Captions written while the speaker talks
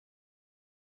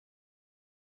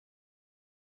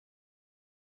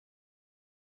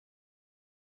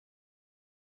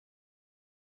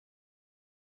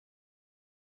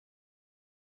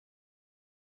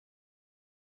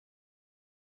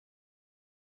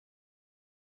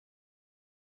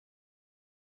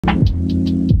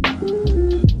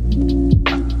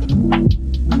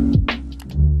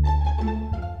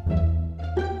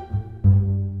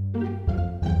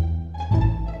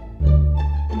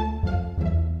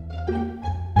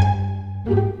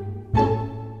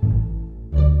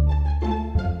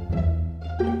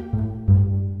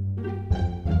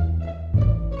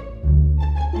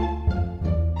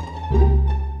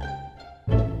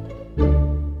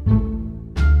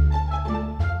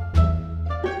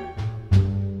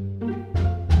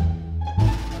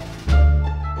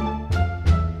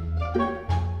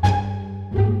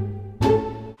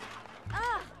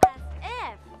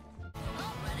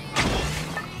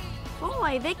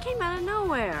came out of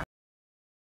nowhere.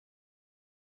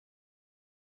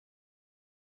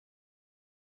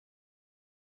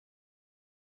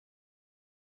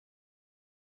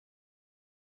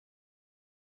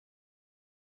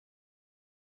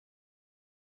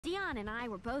 Dion and I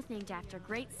were both named after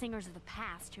great singers of the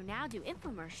past who now do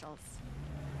infomercials.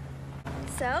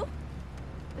 So?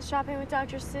 The shopping with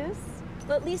Dr. Seuss?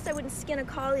 Well, at least I wouldn't skin a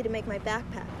collie to make my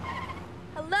backpack.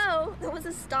 Hello? There was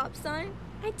a stop sign?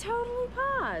 I totally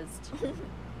paused.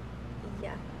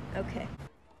 Yeah, okay.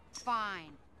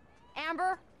 Fine.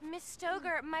 Amber? Miss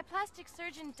Stoger, my plastic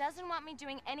surgeon doesn't want me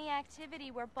doing any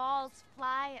activity where balls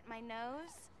fly at my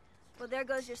nose. Well, there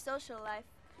goes your social life.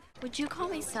 Would you call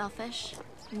me selfish?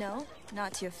 No,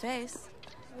 not to your face.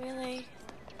 Really?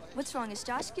 What's wrong? Is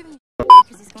Josh giving you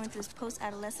because he's going through his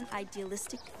post-adolescent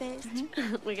idealistic phase?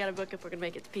 We gotta book if we're gonna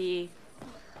make it to PE.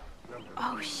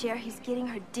 Oh, Cher, he's getting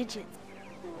her digits.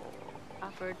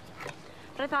 Offered.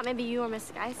 But I thought maybe you or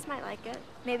Miss Geist might like it.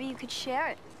 Maybe you could share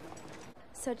it.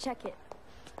 So check it.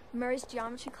 Murray's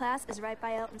geometry class is right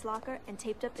by Elton's locker, and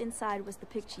taped up inside was the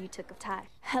picture you took of Ty.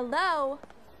 Hello?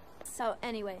 So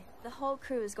anyway, the whole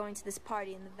crew is going to this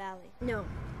party in the valley. No,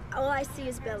 all I see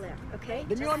is Bel Air, okay?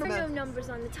 Just for no numbers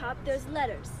on the top, there's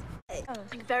letters.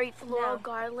 Very floral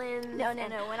garlands. No.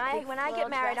 When I get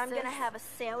married, I'm gonna have a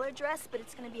sailor dress, but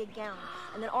it's gonna be a gown,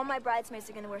 and then all my bridesmaids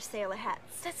are gonna wear sailor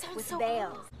hats. That sounds with so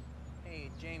veils. cool. Hey,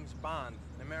 James Bond.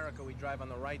 In America, we drive on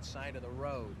the right side of the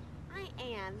road. I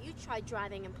am. You tried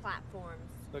driving in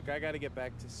platforms. Look, I gotta get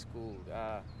back to school.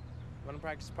 Wanna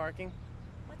practice parking?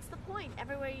 What's the point?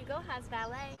 Everywhere you go has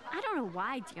valet. I don't know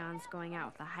why Dion's going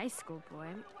out with a high school boy.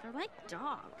 They're like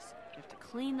dogs. You have to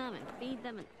clean them and feed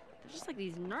them, and they're just like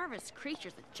these nervous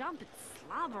creatures that jump and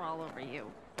slobber all over you.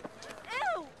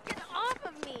 Ew! Get off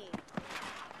of me!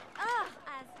 Ugh,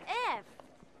 as if.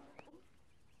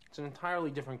 It's an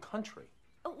entirely different country.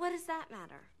 What does that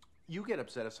matter? You get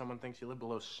upset if someone thinks you live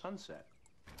below sunset.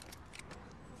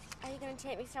 Are you gonna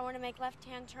take me somewhere to make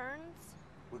left-hand turns?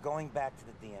 We're going back to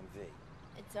the DMV.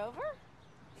 It's over?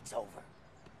 It's over.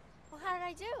 Well, how did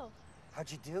I do?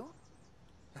 How'd you do?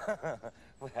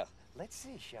 Well, let's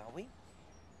see, shall we?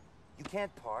 You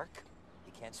can't park.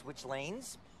 You can't switch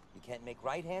lanes. You can't make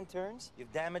right-hand turns.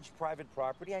 You've damaged private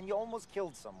property, and you almost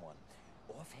killed someone.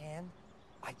 Offhand,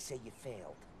 I'd say you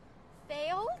failed.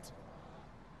 Failed?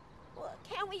 Well,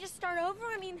 can't we just start over?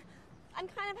 I mean, I'm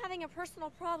kind of having a personal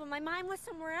problem. My mind was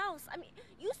somewhere else. I mean,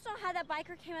 you saw how that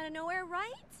biker came out of nowhere,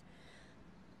 right?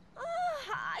 Oh,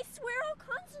 I swear I'll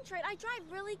concentrate. I drive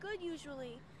really good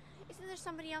usually. Isn't there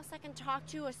somebody else I can talk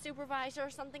to, a supervisor or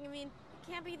something? I mean, it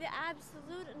can't be the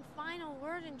absolute and final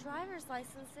word in driver's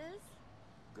licenses.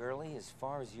 Girlie, as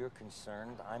far as you're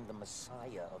concerned, I'm the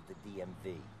messiah of the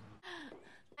DMV.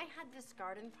 I had this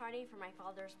garden party for my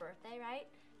father's birthday, right?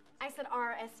 I said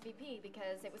RSVP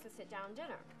because it was a sit-down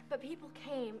dinner. But people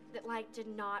came that, like, did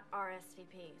not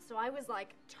RSVP. So I was,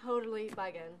 like, totally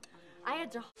bugging. I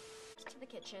had to to the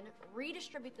kitchen,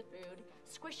 redistribute the food,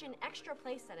 squish in extra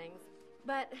place settings.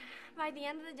 But by the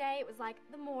end of the day, it was like,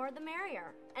 the more, the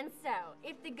merrier. And so,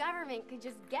 if the government could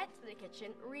just get to the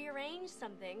kitchen, rearrange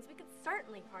some things, we could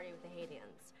certainly party with the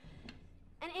Haitians.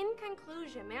 And in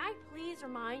conclusion, may I please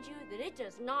remind you that it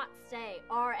does not say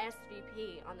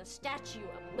RSVP on the Statue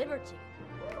of Liberty.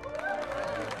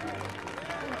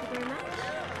 Thank you very much.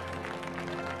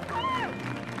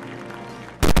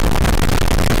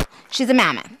 She's a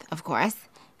mammoth, of course.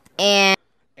 And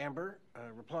Amber,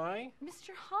 reply?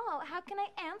 Mr. Hall, how can I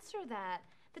answer that?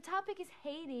 The topic is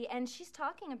Haiti, and she's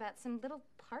talking about some little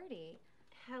party.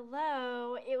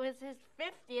 Hello, it was his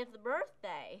 50th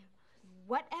birthday.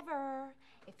 Whatever.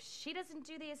 If she doesn't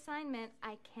do the assignment,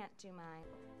 I can't do mine.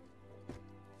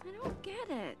 I don't get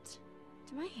it.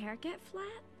 Did my hair get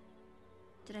flat?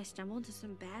 Did I stumble into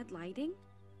some bad lighting?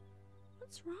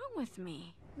 What's wrong with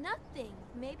me? Nothing.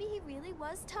 Maybe he really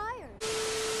was tired.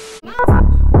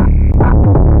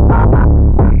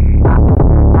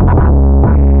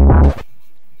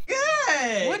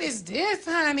 Good! What is this,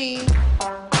 honey?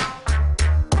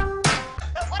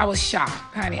 I was shocked,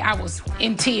 honey. I was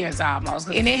in tears almost.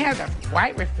 And it has a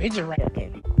white refrigerator.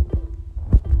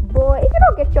 Boy, if you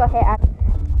don't get your hair out.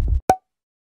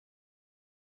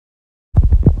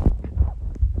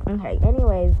 Okay,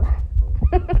 anyways,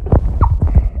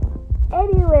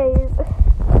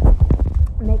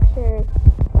 make sure.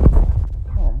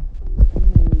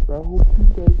 I hope you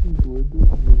guys enjoyed this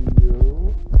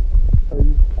video. I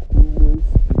use Clueless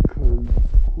because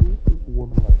Clueless is one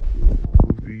of my favorite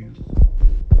movies.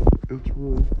 It's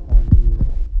really funny.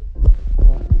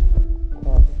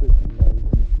 Classic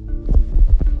 90s movie.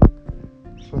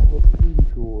 So I hope you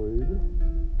enjoyed.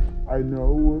 I know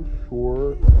it was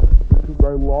short.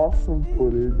 I lost some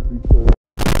footage because